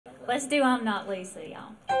Let's do I'm Not Lisa,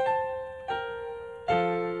 y'all.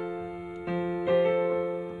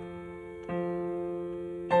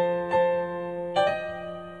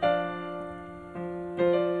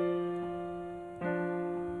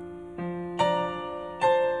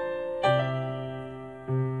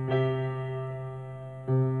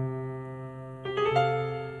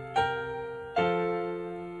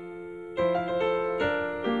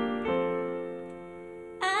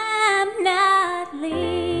 I'm not Lisa.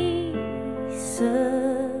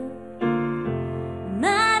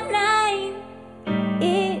 My name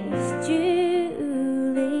is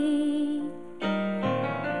Julie.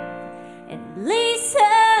 And Lisa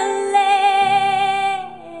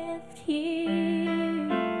left here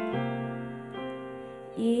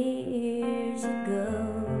years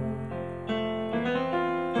ago.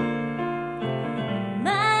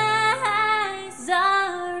 My eyes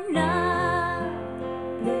are not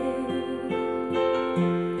blue,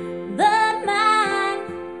 but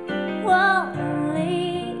mine won't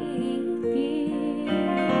leave you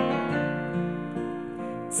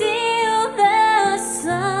till the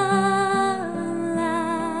sunlight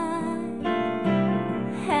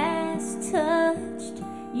has touched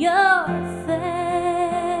your face.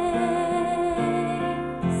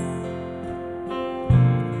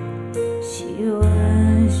 She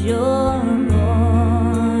was your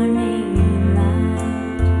morning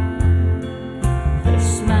light. Her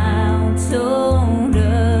smile told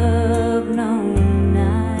of no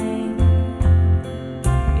night.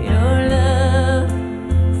 Your love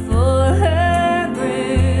for her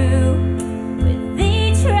grew with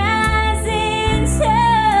each rising sun.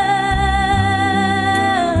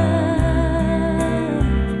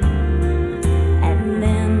 And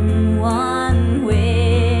then one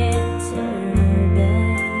winter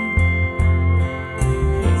day,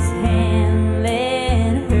 his hand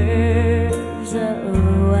led hers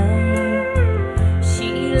away. She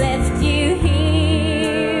left you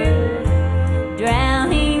here,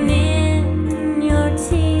 drowning in your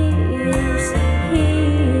tears,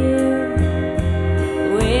 here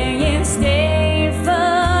where you stayed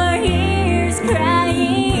for years,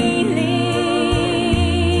 crying,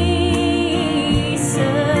 Lisa,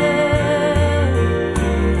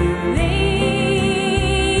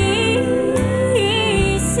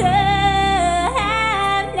 Lisa,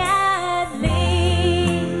 I'm not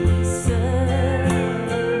Lisa.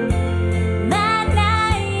 My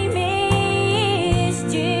name is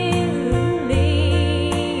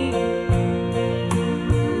Julie.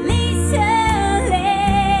 Lisa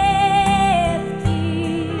left you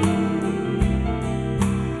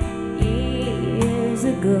years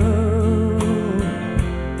ago.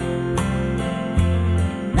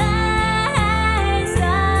 My eyes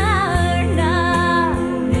are not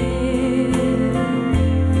blue,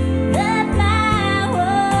 but mine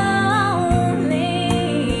won't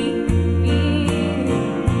leave you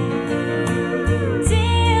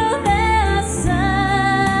till the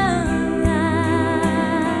sunlight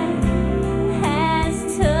has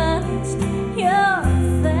touched your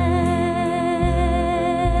face.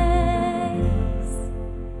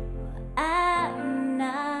 I'm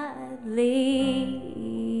not Lisa.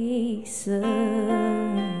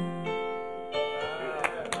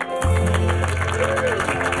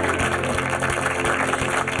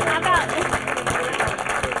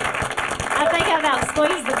 I think I about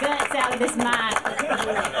squeezed the guts out of this mic.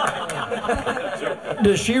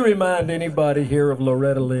 Does she remind anybody here of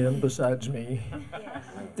Loretta Lynn besides me?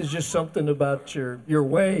 There's just something about your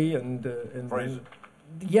way and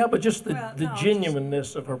yeah, but just the no,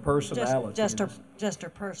 genuineness of her personality. Just her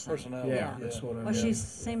person. Personality. Yeah, that's what I mean. Well, she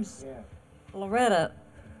seems Loretta,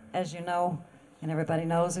 as you know, and everybody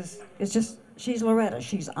knows, is just she's Loretta.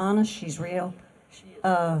 She's honest. She's real.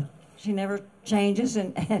 She never changes,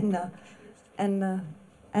 and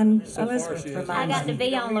Elizabeth she is. I reminds got to me.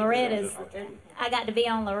 be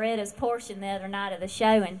on Loretta's portion the other night of the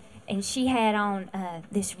show, and she had on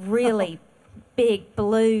this really big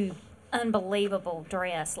blue, unbelievable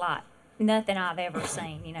dress like nothing I've ever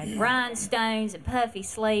seen. You know, rhinestones and puffy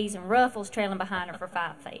sleeves and ruffles trailing behind her for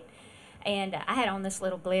 5 feet. And I had on this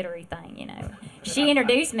little glittery thing, you know. She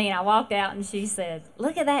introduced me, and I walked out, and she said,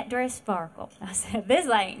 "Look at that dress sparkle." I said, "This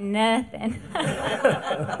ain't nothing."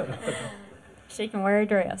 She can wear a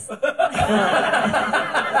dress.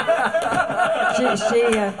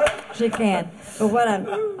 She can. But what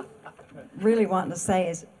I'm really wanting to say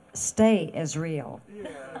is stay as real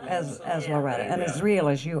as Loretta and as real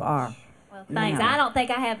as you are. Well, thanks. now. I don't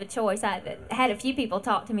think I have a choice. I had a few people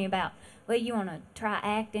talk to me about, well, you want to try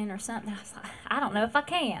acting or something? I was like, I don't know if I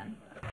can.